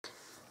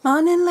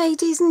Morning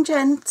ladies and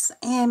gents,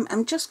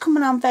 I'm just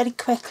coming on very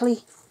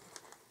quickly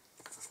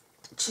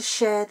to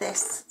share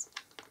this,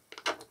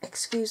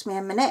 excuse me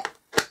a minute,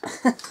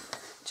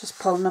 just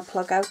pulling a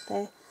plug out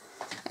there,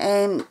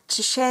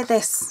 to share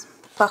this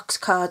box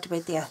card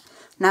with you.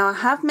 Now I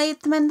have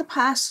made them in the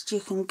past, you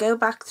can go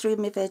back through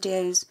my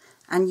videos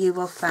and you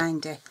will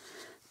find it.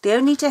 The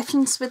only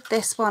difference with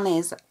this one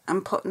is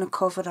I'm putting a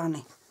cover on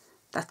it,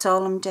 that's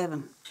all I'm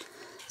doing.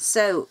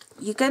 So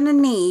you're going to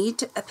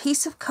need a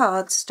piece of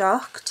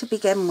cardstock to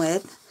begin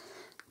with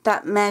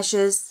that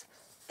measures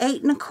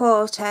 8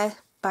 1/4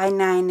 by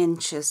 9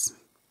 inches.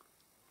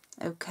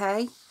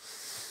 Okay,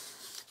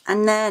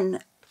 and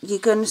then you're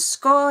going to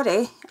score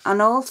it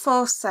on all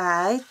 4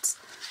 sides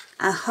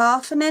a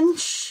 1/2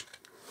 inch,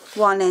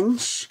 1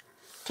 inch,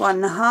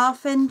 1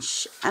 1/2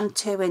 inch and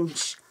 2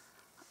 inch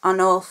on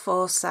all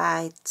 4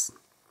 sides.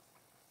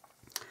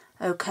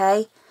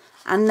 Okay,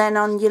 and then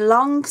on your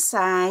long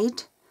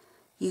side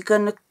you're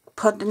going to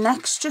put an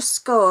extra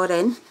score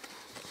in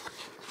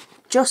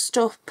just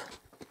up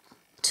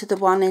to the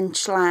 1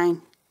 inch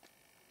line,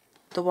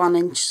 the 1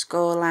 inch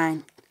score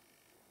line.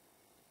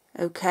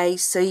 Okay,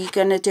 so you're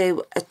going to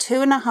do a 2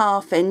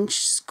 1/2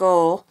 inch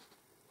score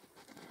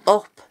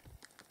up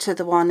to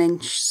the 1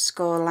 inch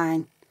score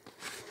line,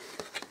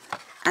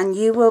 and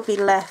you will be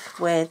left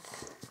with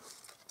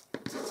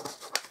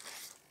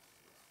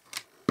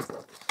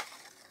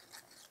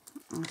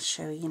I'll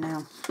show you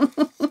now.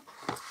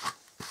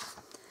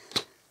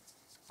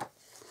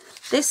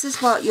 This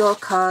is what your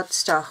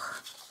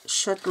cardstock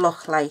should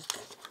look like.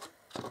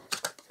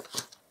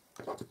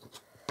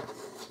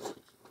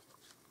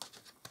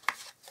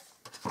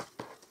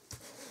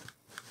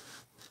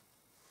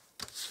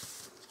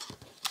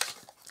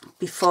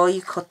 Before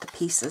you cut the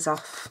pieces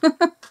off.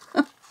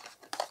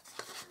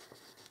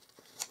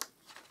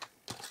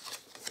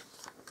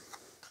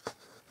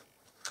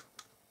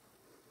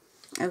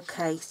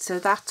 Okay, so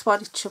that's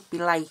what it should be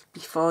like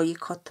before you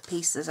cut the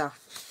pieces off.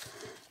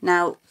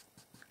 Now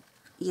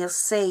you'll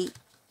see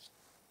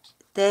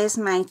there's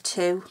my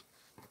 2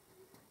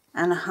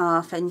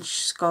 1/2 inch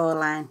score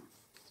line.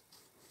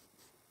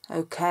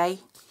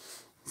 Okay,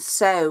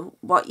 so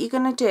what you're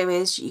going to do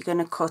is you're going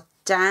to cut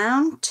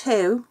down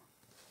 2,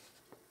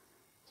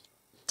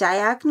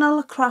 diagonal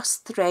across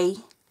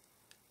 3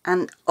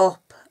 and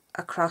up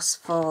across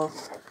 4.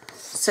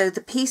 So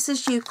the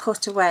pieces you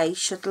cut away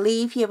should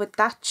leave you with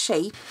that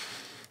shape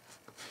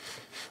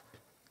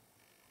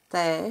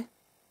there.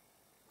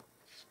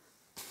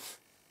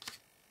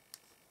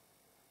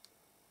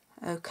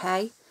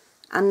 Okay,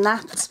 and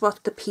that's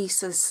what the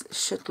pieces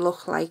should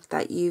look like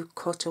that you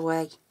cut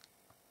away.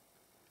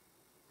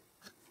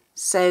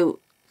 So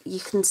you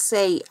can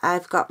see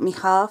I've got me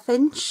 1/2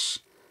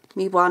 inch,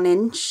 me 1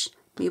 inch,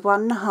 me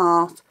 1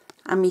 1/2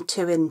 and me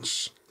 2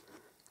 inch,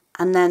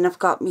 and then I've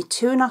got me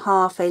 2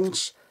 1/2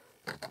 inch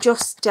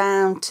just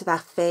down to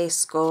that first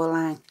score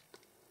line.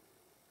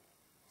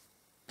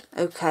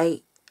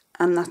 Okay,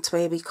 and that's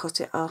where we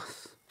cut it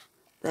off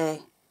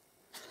there.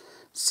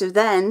 So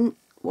then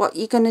what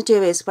you're going to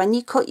do is when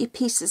you cut your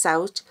pieces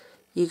out,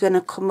 you're going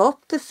to come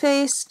up the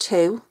first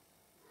 2,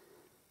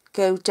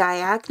 go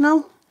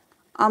diagonal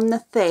on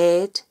the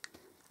 3rd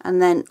and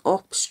then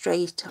up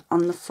straight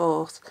on the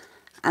 4th,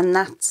 and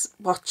that's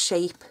what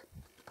shape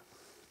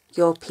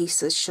your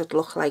pieces should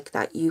look like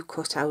that you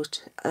cut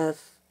out of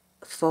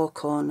 4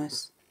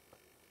 corners.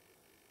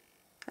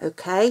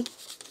 Okay,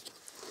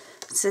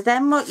 so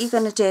then what you're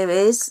going to do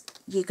is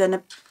you're going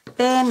to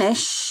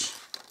burnish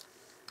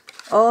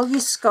all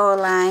your score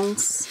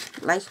lines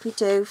like we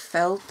do,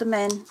 fold them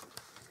in,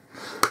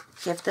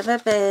 give them a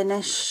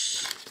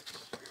burnish,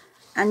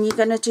 and you're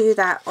going to do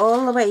that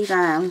all the way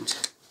round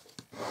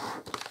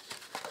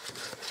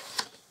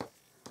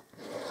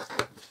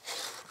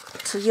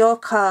till your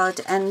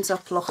card ends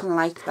up looking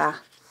like that.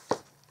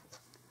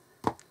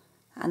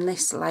 And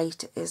this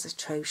light is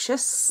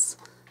atrocious,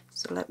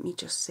 so let me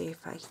just see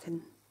if I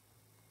can.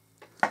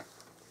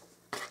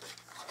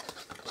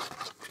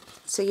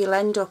 So you'll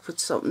end up with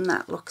something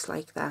that looks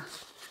like that.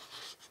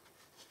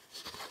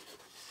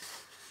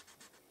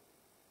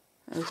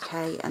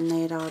 Okay, and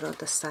there are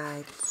other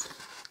sides.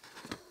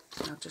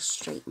 I'll just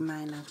straighten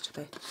mine out a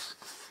bit.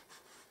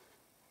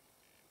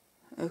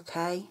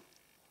 Okay,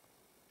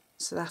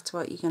 so that's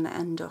what you're going to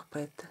end up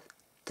with.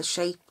 The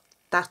shape,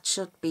 that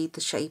should be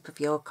the shape of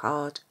your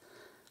card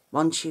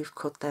once you've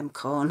cut them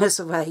corners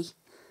away.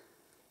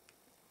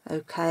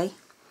 Okay,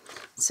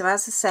 so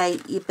as I say,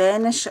 you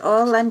burnish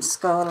all them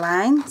score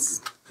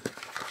lines.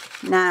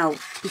 Now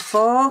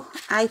before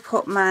I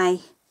put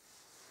my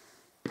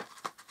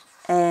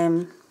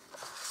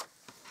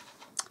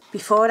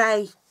before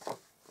I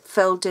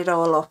filled it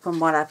all up and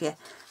what have you,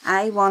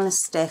 I want to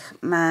stick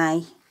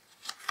my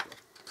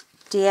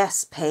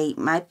DSP,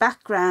 my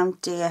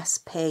background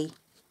DSP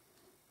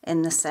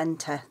in the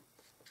centre.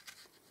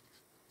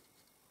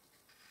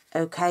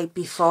 Okay,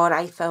 before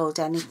I filled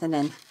anything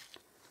in.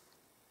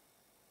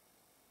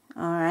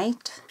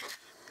 Alright,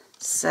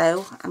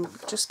 so I'm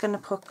just going to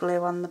put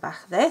glue on the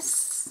back of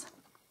this.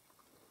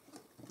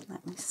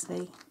 Let me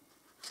see.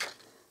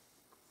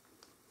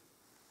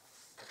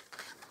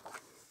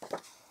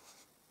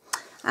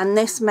 And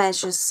this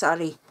measures,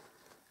 sorry,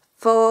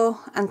 4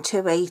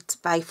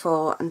 2/8 by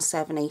 4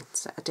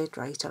 7/8. I did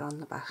write it on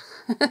the back.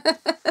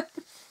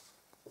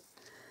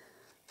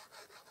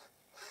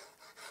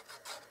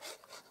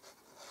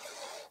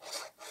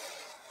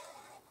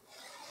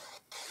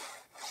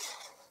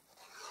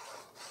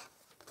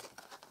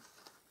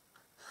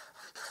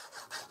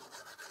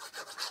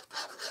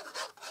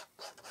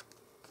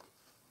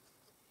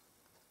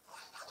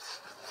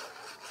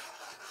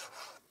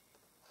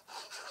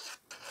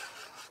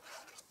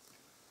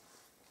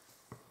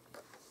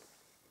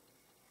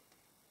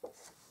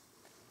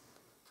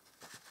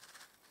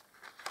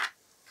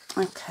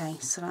 Okay,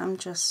 so I'm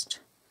just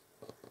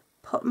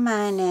putting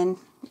mine in,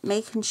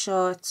 making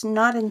sure it's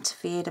not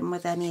interfering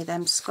with any of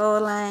them score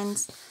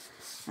lines,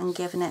 and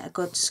giving it a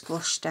good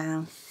squish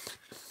down.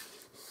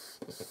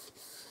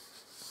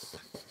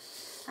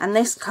 And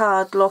this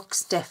card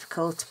looks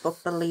difficult,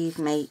 but believe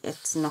me,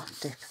 it's not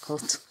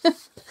difficult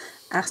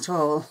at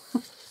all.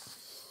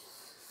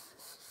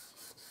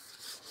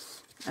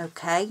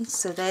 Okay,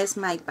 so there's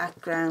my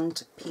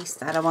background piece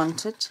that I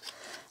wanted.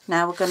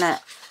 Now we're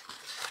gonna,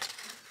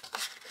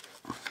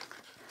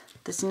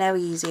 there's no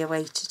easier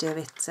way to do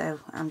it, so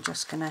I'm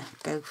just gonna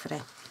go for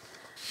it.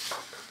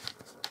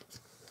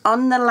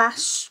 On the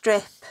last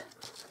strip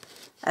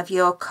of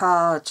your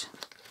card,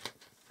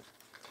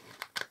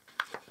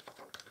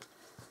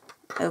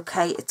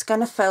 okay, it's going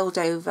to fold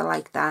over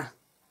like that.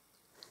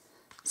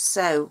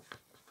 So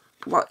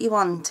what you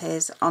want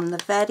is, on the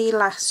very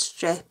last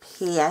strip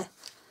here,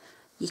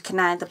 you can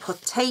either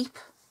put tape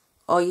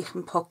or you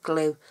can put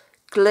glue.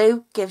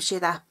 Glue gives you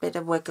that bit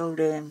of wiggle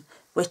room,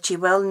 which you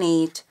will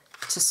need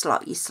to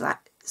slot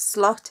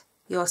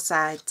your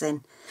sides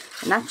in.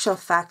 In actual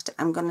fact,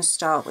 I'm going to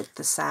start with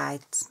the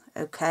sides,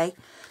 okay?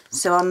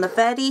 So on the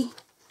very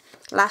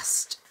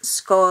last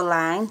score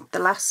line, the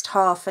last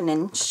 1/2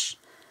 inch,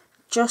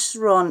 just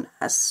run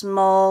a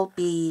small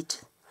bead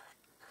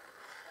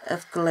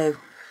of glue,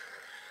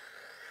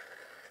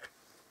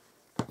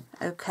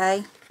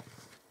 okay?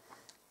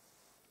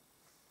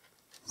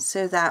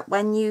 So that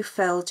when you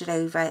fold it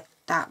over,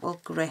 that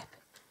will grip.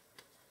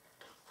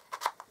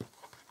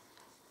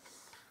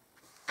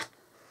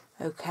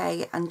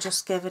 Okay, and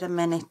just give it a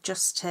minute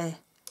just to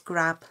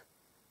grab.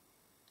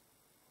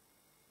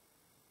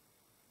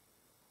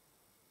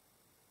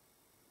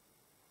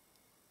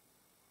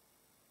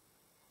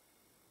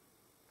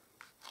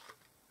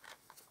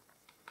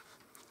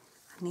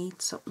 I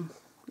need something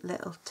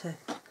little to...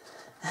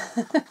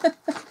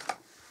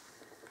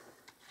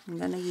 I'm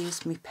going to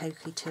use my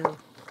pokey tool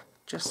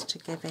just to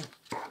give it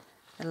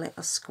a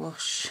little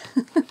squash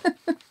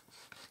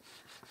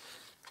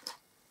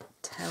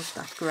to help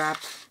that grab.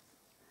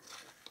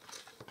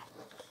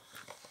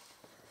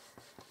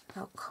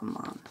 Oh, come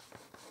on.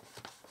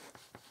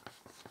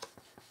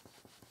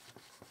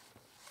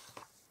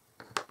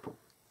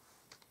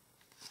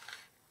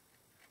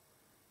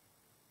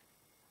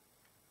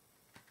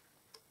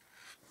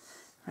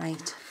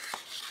 Right,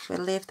 we'll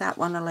leave that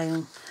one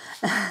alone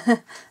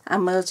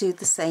and we'll do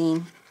the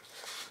same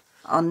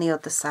on the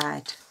other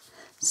side.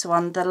 So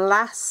on the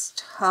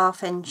last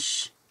 1/2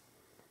 inch,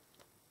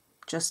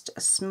 just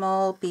a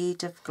small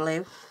bead of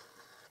glue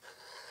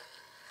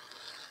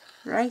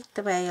right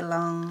the way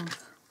along,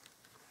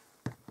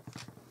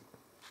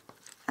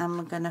 and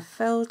we're going to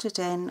fold it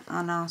in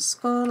on our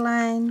score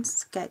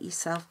lines. Get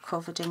yourself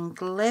covered in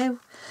glue.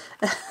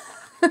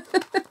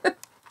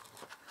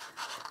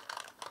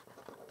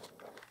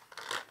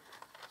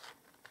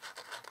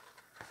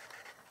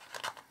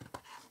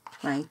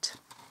 Right,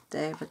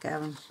 there we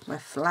go, we're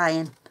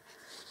flying.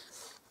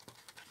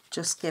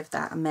 Just give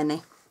that a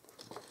minute.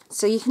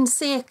 So you can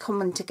see it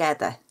coming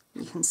together.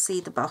 You can see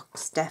the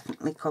box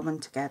definitely coming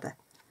together.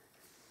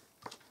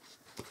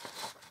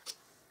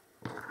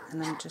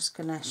 And I'm just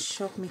going to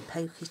shove my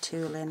pokey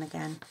tool in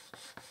again.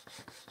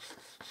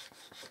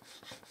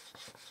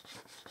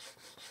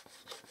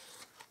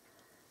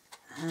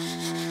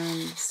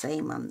 And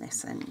same on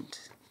this end.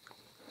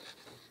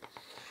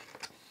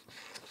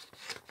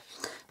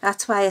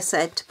 That's why I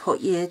said to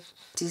put your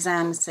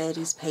designer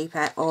series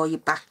paper or your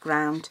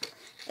background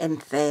in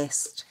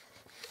first.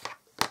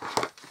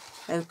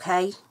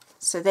 Okay,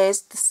 so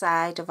there's the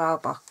side of our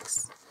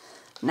box.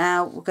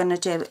 Now we're going to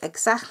do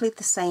exactly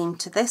the same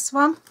to this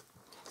one.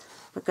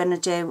 We're going to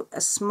do a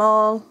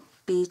small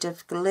bead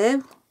of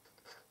glue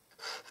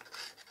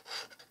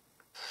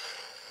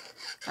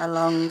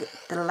along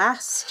the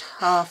last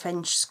 1/2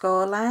 inch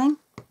score line.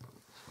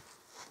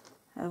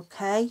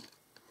 Okay,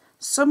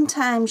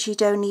 sometimes you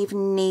don't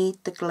even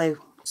need the glue.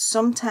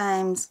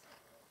 Sometimes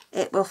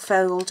it will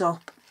fold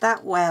up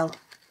that well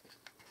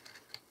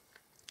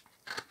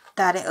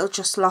that it'll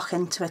just lock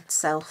into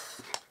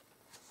itself.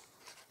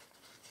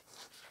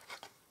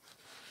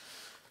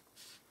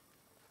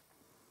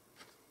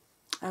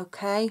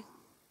 Okay,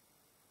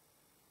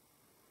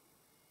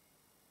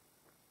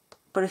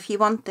 but if you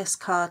want this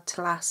card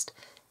to last,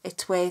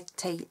 it's worth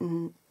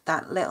taking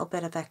that little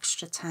bit of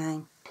extra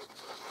time.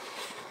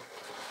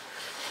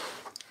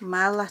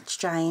 While that's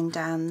drying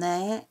down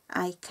there,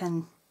 I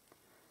can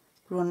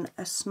run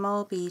a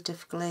small bead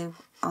of glue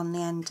on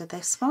the end of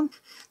this one.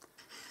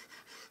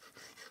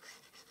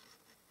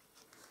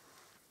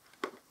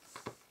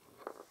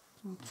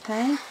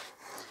 Okay,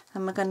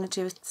 and we're going to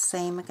do it the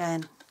same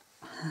again.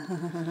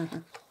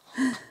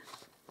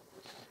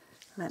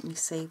 Let me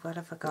see, what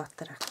have I got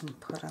that I can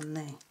put on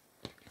there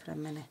for a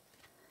minute,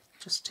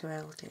 just to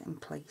hold it in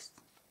place.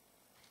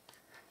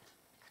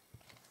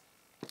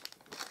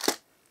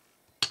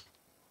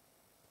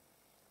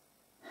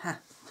 Ha.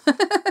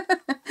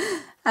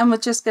 And we're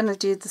just going to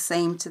do the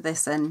same to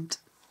this end.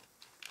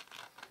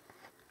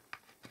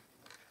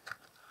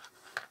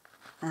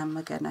 And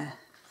we're going to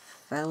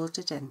fold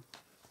it in.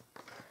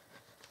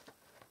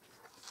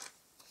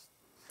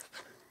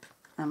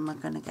 And we're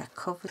going to get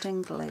covered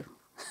in glue.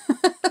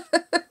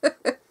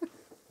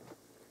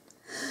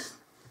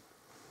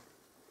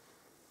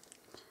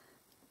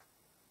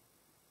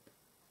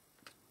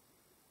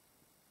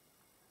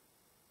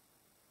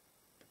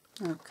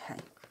 Okay,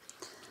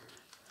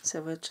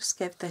 so we'll just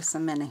give this a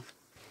minute.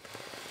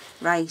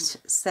 Right,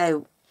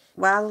 so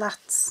while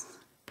that's,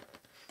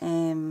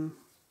 let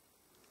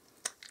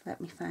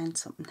me find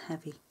something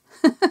heavy.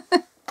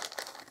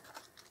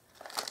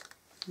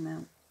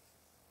 No.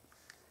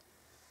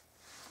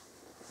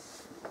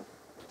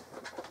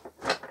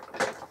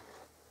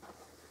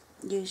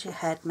 Use your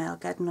head, Mel,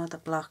 get another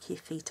block, your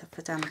feet up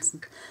for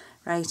dancing.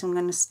 Right, I'm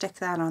going to stick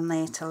that on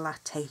there till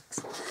that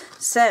takes.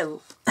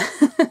 So,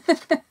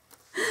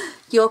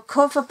 your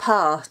cover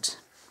part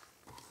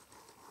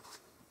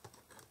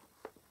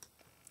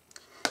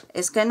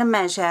is going to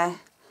measure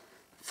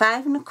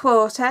 5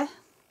 1/4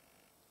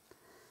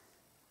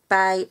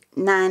 by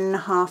 9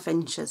 1/2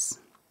 inches.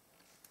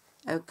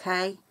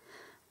 Okay,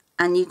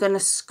 and you're going to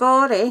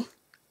score it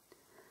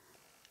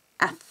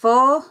at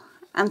 4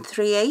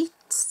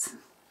 3/8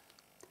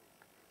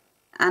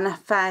 and at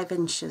 5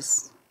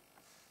 inches.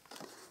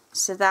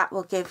 So that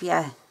will give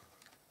you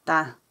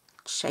that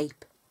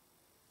shape.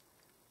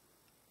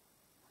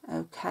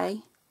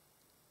 Okay,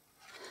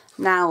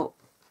 now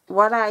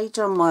what I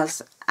done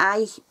was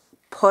I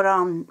put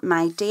on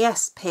my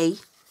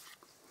DSP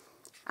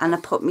and I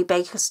put my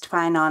baker's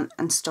twine on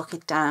and stuck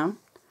it down.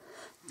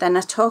 Then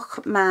I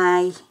took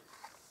my,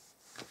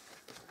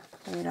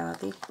 where are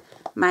they?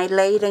 My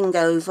layering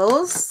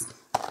ovals,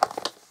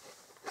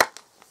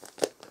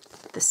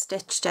 the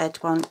stitched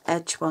edge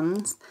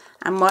ones,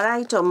 and what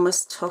I done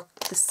was took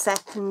the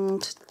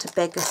second to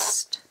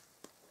biggest,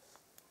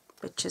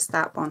 which is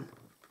that one.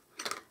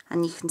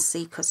 And you can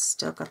see because it's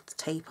still got the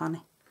tape on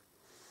it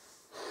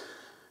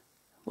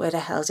where I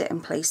held it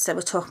in place. So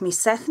I took my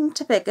second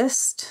to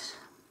biggest,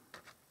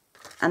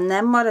 and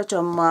then what I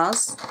done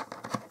was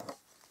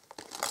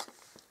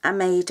I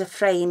made a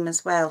frame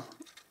as well.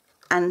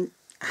 And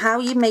how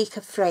you make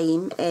a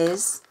frame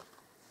is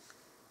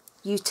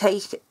you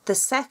take the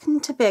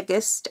second to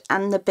biggest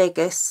and the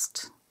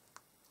biggest,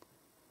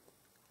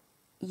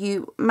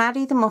 you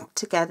marry them up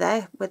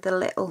together with a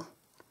little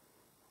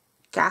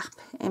gap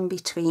in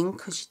between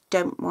because you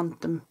don't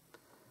want them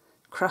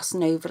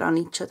crossing over on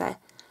each other,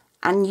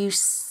 and you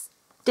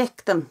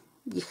stick them.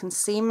 You can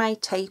see my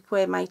tape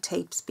where my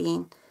tape's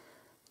been.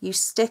 You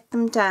stick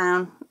them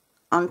down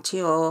onto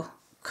your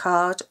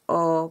card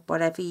or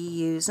whatever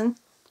you're using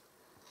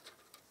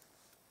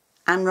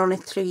and run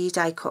it through your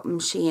die cutting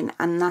machine,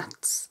 and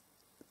that's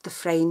the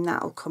frame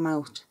that'll come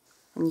out,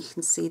 and you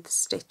can see the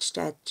stitched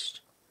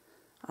edge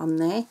on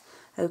there.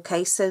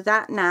 Okay, so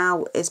that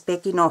now is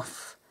big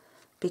enough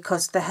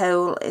because the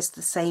hole is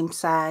the same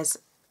size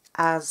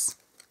as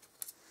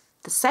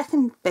the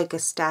second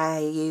biggest die I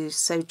used,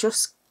 so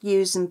just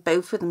using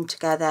both of them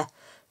together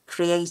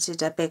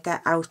created a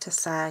bigger outer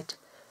side.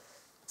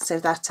 So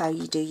that's how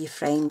you do your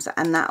frames,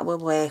 and that will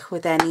work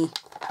with any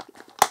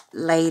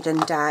laden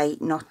die,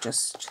 not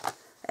just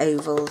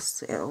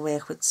ovals. It'll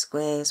work with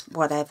squares,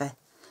 whatever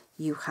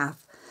you have.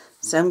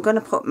 So I'm going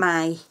to put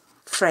my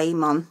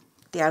frame on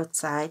the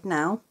outside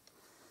now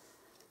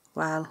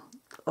while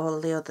all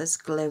the others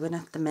gluing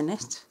at the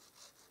minute.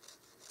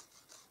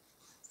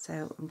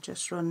 So I'm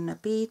just running a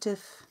bead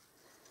of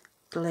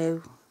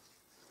glue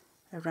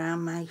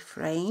around my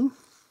frame.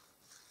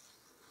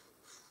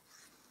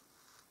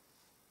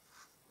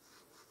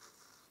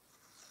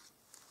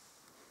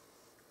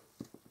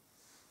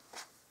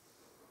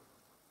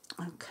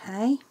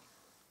 Okay.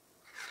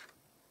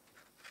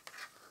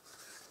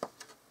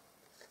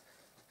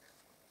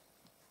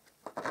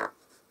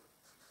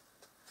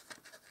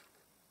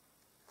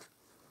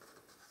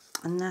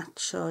 And that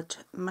should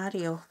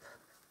marry up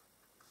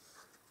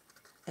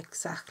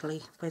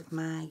exactly with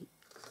my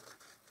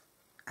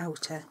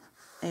outer,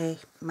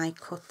 my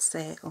cut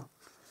circle.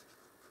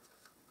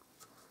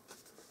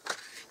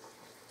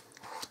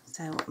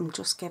 So I'm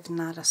just giving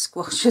that a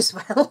squash as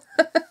well.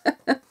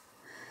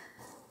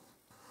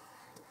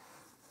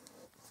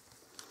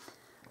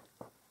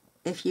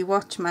 If you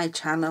watch my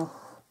channel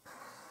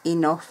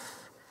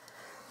enough,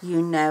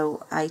 you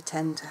know I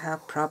tend to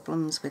have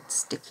problems with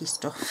sticky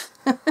stuff.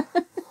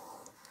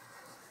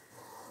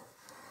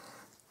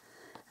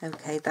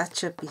 Okay, that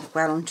should be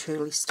well and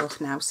truly stuck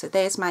now. So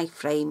there's my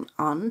frame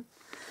on.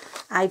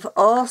 I've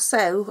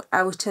also,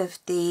 out of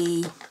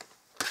the,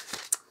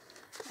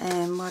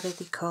 what are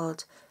they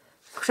called?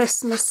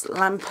 Christmas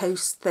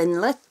lamppost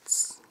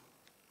thinlits.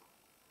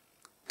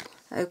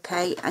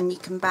 Okay, and you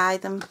can buy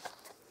them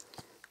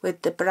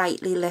with the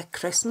Brightly Lit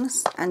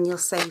Christmas and you'll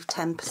save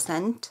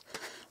 10%.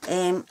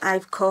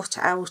 I've cut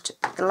out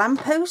the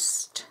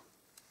lamppost.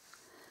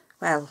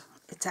 Well,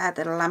 it's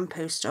either a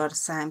lamppost or a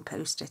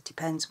signpost. It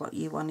depends what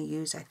you want to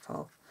use it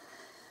for.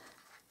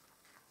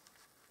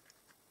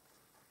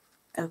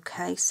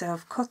 Okay, so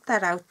I've cut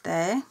that out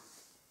there.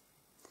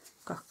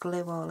 Got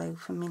glue all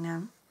over me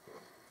now.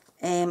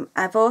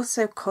 I've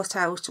also cut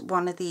out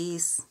one of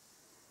these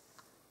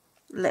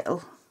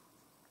little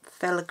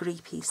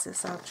filigree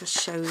pieces. I'll just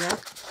show you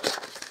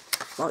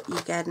what you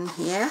get in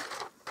here.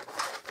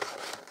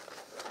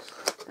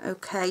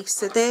 Okay,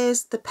 so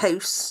there's the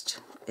post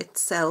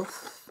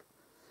itself.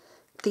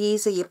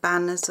 These are your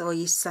banners or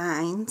your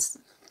signs.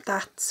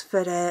 That's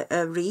for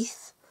a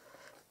wreath.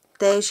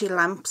 There's your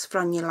lamps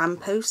from your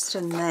lamppost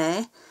and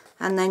there.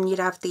 And then you'd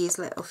have these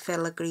little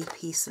filigree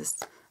pieces.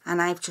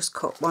 And I've just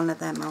cut one of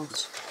them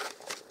out.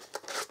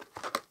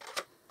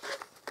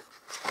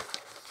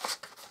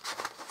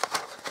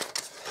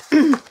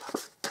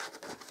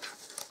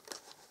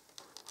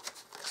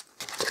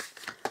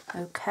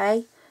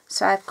 Okay,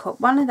 so I've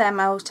cut one of them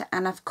out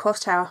and I've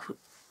cut out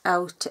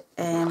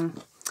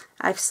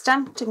I've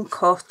stamped and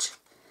cut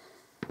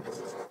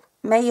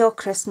 "May your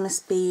Christmas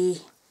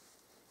be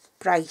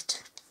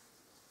bright."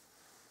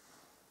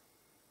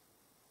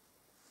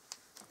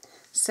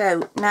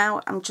 So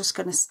now I'm just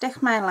going to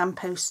stick my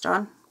lamppost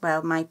on,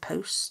 well, my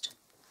post.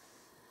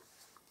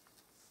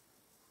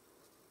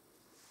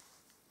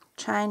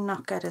 Try and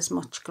not get as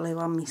much glue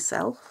on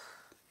myself.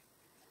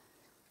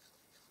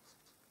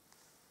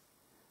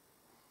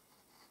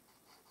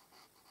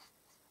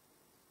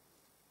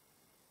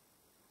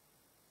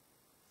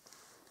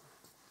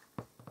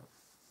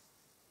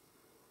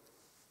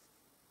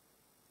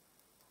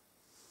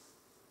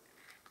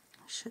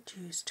 Should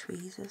use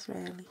tweezers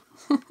really.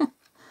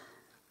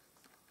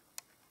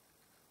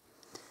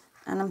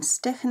 And I'm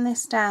sticking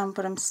this down,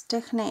 but I'm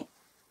sticking it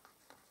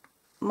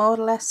more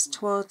or less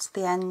towards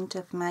the end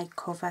of my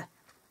cover.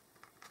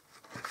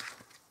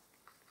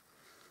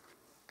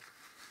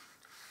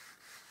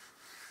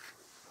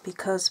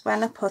 Because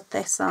when I put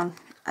this on,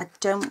 I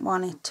don't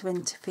want it to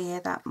interfere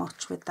that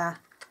much with that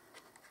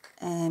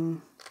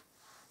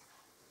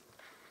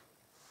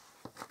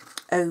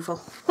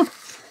oval.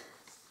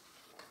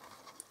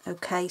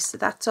 Okay, so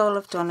that's all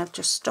I've done. I've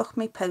just stuck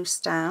my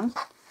post down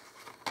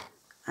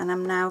and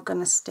I'm now going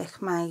to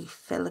stick my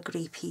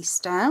filigree piece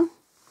down,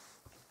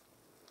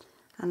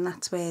 and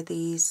that's where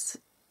these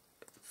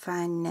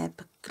fine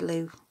nib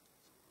glue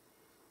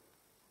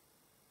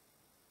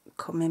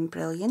come in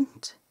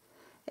brilliant.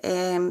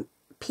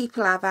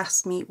 People have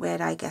asked me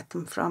where I get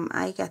them from.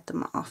 I get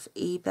them off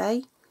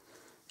eBay.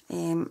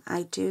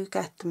 I do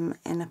get them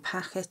in a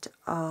packet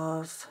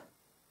of,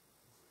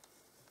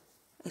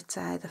 it's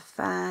either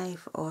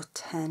 5 or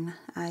 10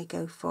 I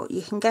go for.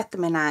 You can get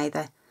them in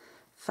either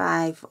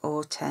 5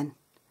 or 10,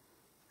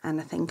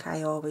 and I think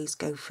I always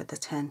go for the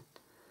 10.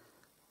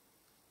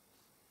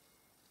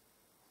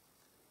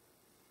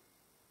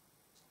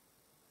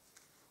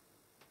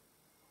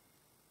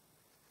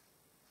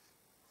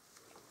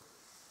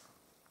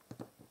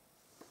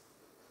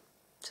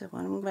 So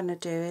what I'm going to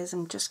do is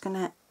I'm just going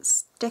to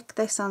stick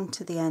this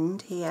onto the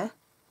end here.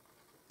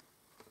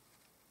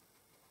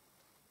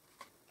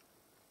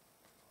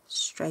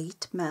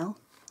 Straight Mel.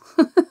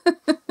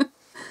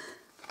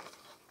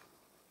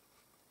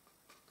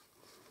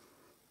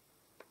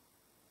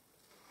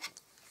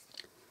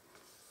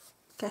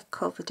 Get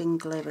covered in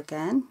glue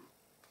again.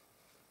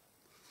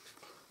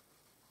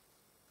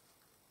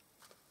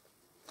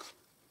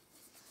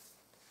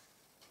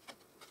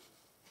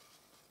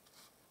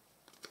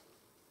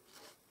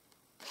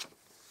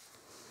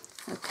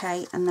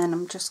 Okay, and then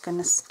I'm just going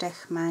to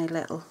stick my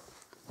little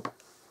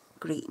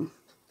greeting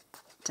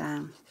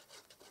down.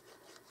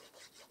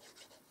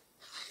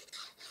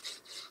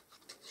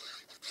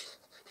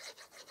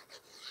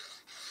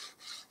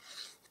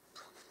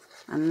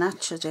 And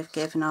that should have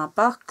given our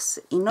box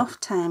enough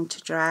time to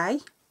dry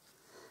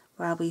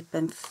while we've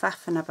been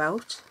faffing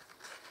about.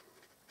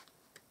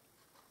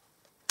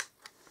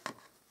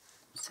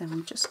 So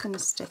I'm just going to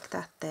stick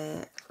that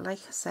there. Like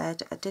I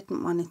said, I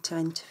didn't want it to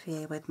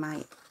interfere with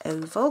my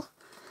oval,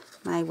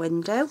 my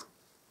window.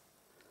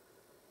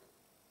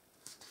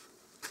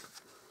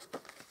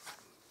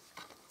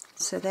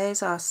 So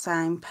there's our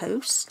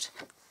signpost.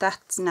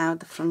 That's now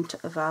the front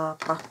of our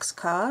box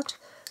card.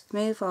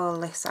 Move all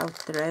this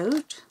out the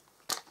road.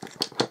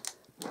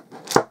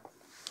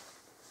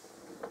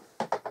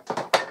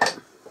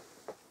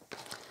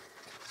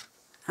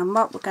 And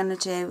what we're going to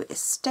do is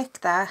stick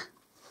that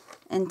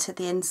into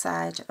the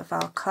inside of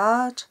our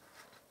card,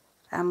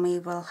 and we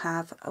will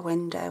have a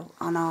window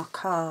on our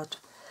card.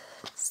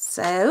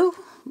 So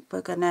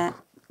we're going to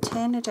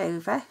turn it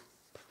over.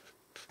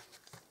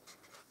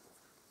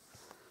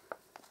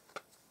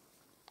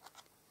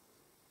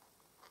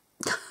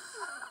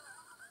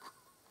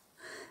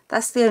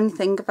 That's the only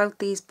thing about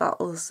these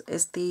bottles,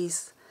 is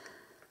these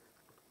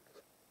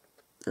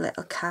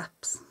little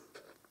caps.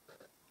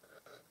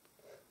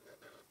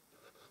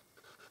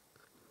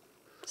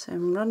 So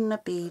I'm running a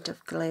bead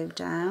of glue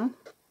down.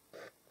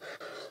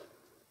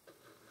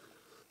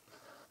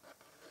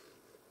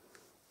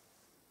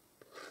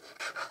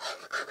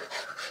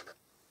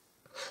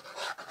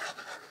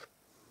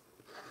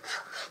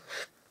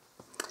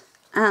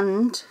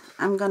 And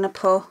I'm going to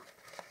put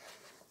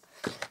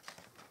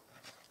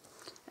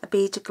a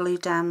bead of glue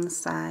down the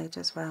side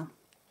as well.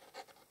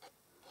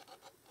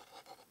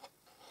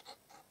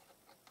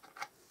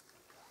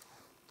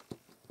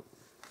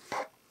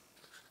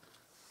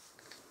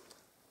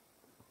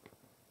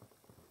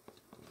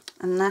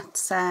 And that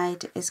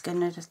side is going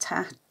to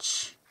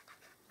attach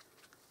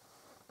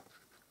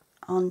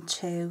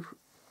onto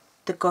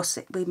the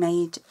gusset we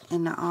made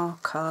in our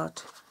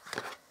card.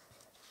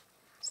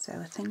 So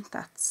I think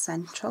that's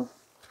central.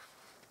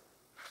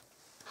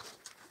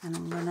 And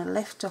I'm going to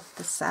lift up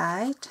the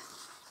side.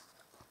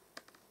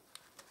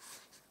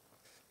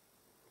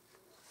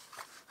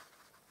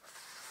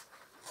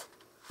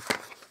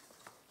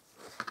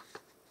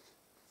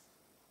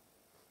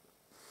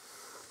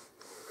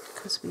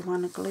 Because we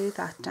want to glue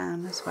that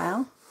down as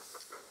well.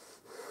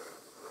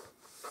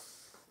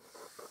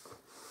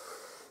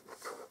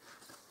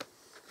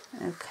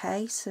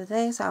 Okay, so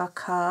there's our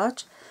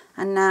card,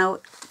 and now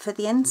for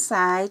the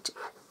inside,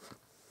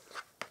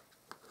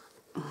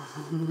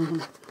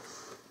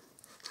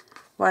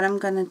 what I'm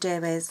going to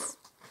do is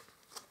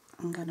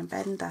I'm going to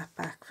bend that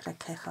back for the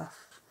kick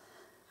off.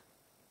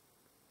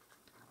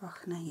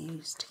 What can I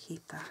use to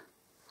keep that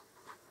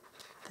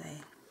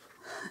there?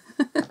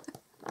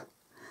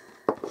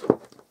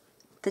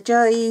 The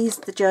joys,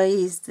 the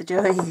joys, the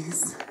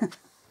joys.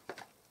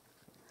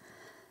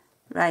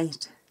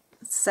 Right,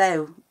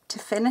 so to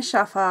finish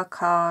off our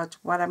card,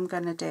 what I'm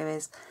going to do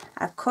is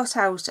I've cut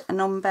out a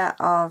number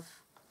of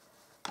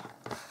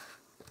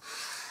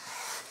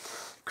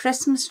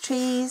Christmas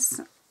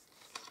trees.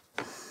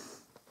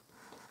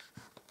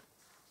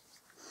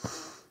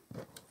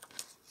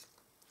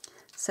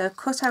 So I've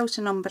cut out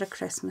a number of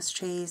Christmas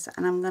trees,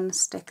 and I'm going to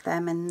stick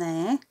them in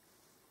there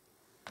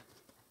a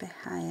bit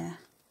higher.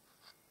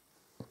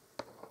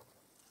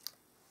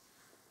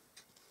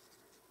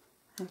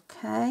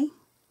 Okay,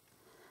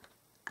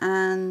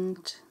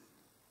 and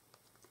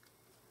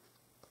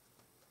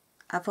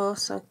I've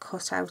also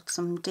cut out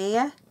some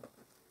deer,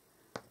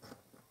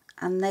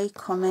 and they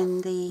come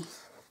in the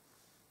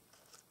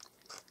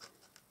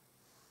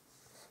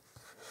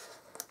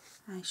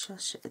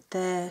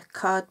the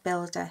card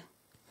builder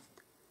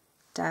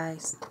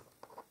dies.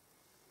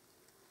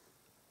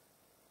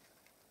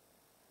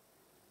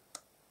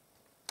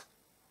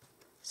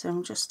 So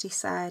I'm just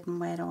deciding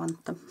where I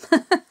want them.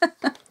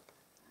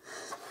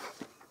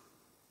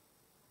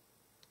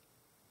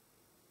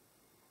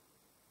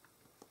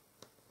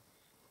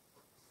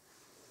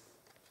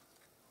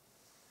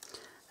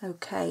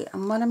 Okay,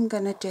 and what I'm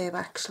going to do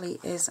actually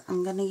is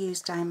I'm going to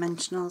use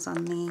dimensionals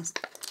on these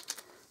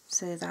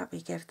so that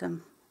we give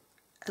them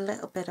a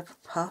little bit of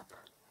a pop.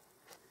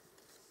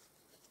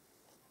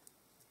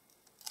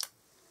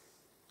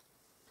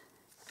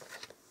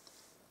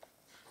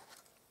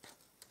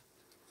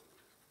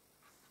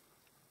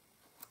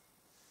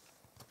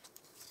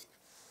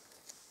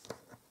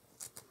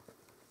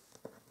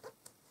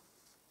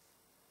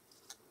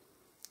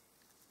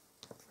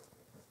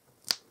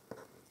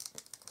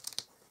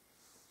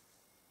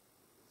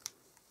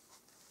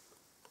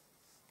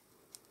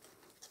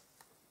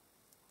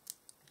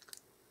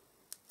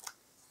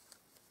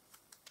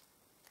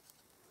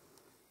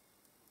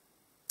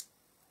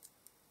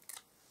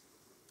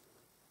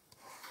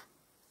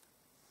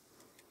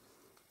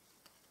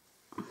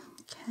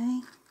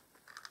 Okay,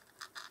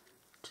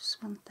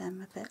 just want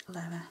them a bit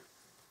lower.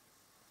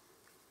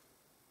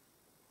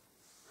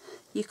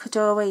 You could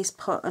always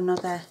put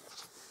another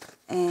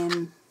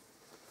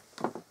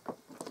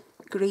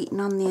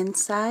greeting on the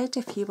inside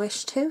if you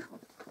wish to.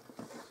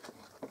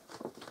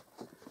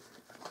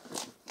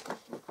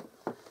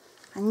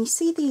 And you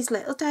see these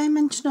little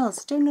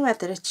dimensionals, I don't know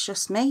whether it's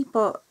just me,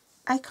 but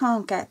I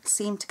can't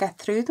seem to get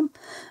through them.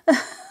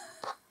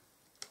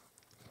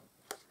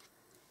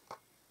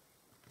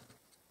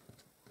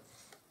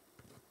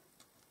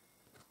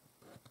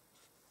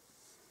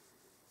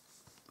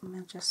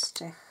 I'll just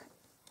stick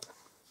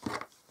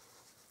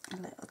a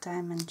little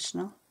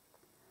dimensional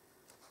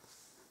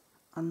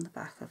on the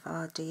back of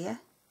our deer.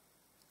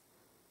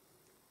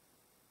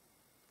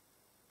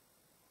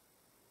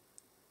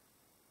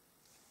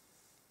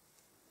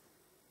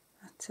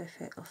 That's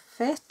if it'll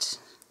fit.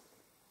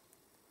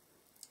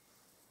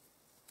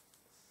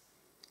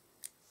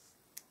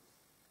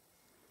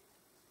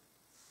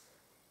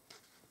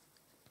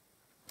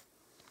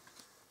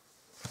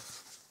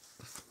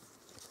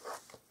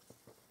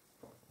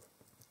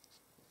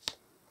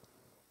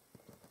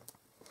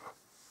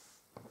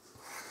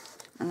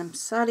 And I'm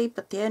sorry,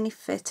 but the only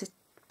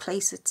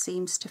place it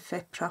seems to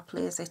fit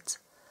properly is its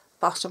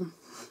bottom.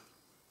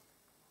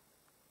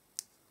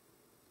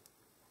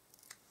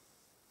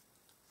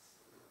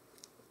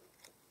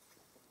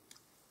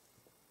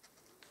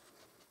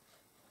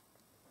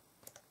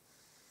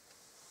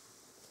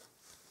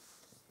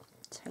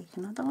 take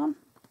another one.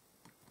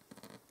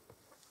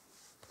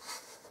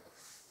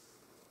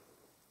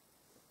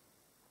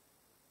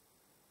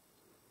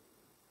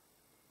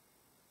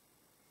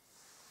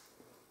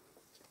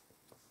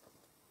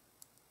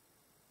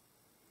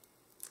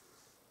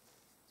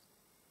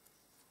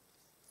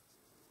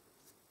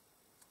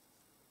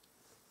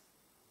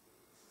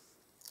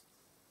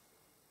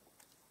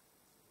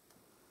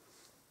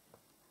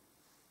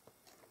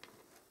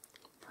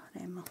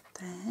 Put him up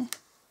there.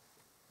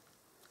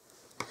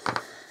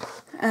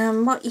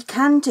 What you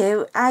can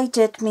do, I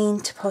did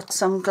mean to put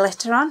some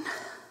glitter on,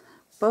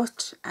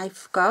 but I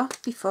forgot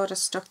before I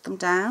stuck them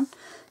down,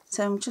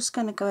 so I'm just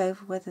going to go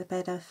over with a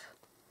bit of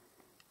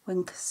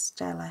Wink of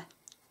Stella,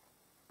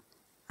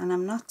 and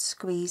I'm not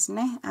squeezing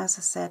it. As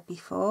I said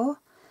before,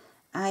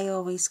 I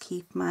always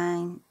keep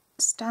mine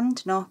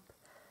standing up,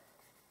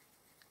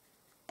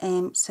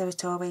 so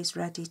it's always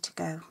ready to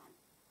go.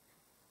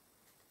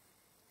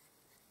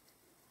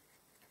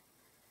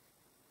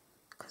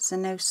 Because I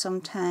know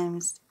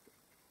sometimes,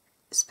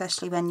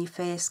 especially when you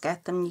first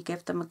get them, you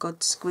give them a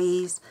good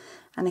squeeze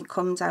and it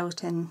comes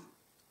out in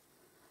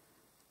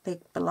big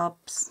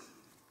blobs.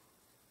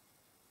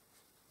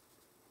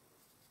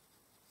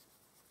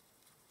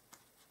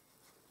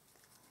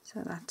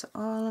 So that's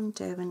all I'm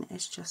doing,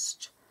 is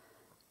just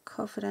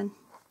covering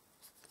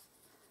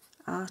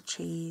our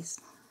trees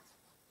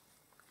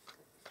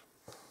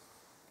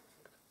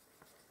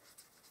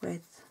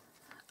with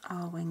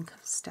our Wink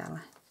of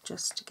Stella,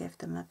 just to give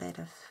them a bit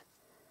of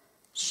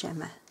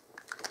shimmer.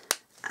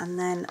 And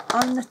then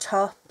on the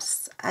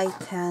tops I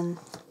can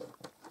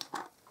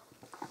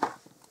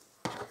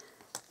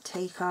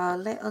take our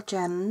little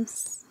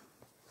gems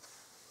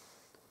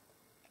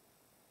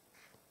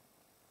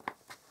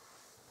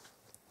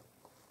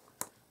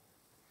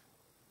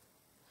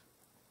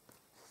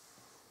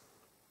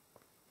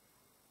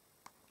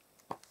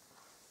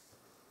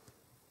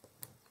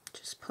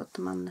just put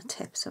them on the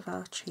tips of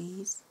our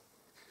trees.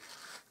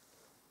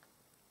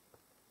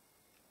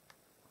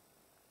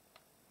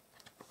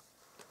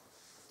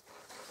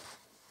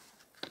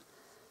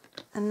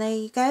 And there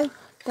you go,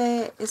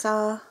 there is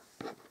our,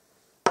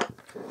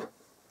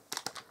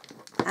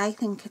 I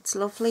think it's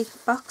lovely,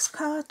 box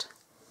card.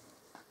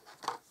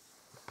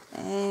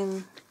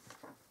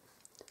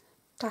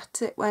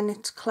 That's it when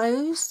it's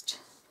closed.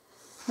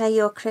 May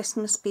your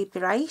Christmas be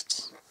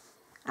bright.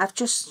 I've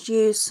just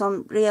used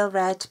some real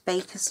red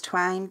baker's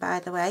twine,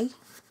 by the way.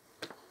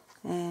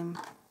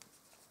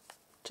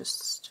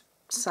 Just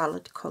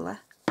solid colour.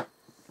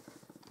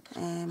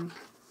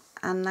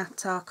 And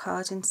that's our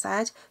card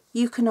inside.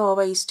 You can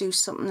always do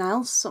something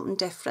else, something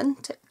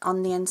different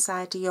on the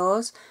inside of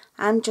yours.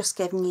 I'm just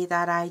giving you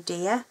that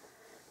idea,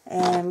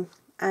 and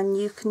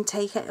you can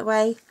take it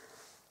away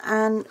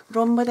and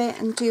run with it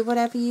and do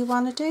whatever you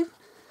want to do.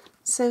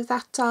 So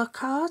that's our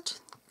card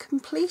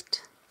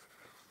complete.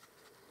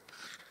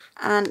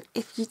 And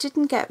if you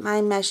didn't get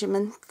my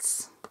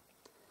measurements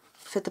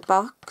for the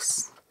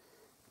box,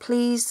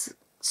 please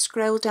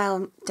scroll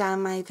down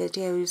my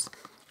videos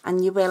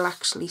and you will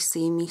actually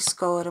see me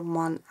scoring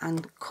one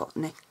and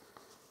cutting it.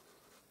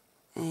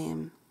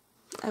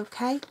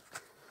 Okay,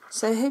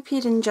 so I hope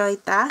you'd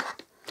enjoyed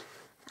that,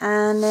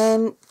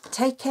 and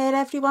take care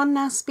everyone.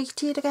 I'll speak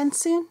to you again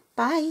soon.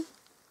 Bye.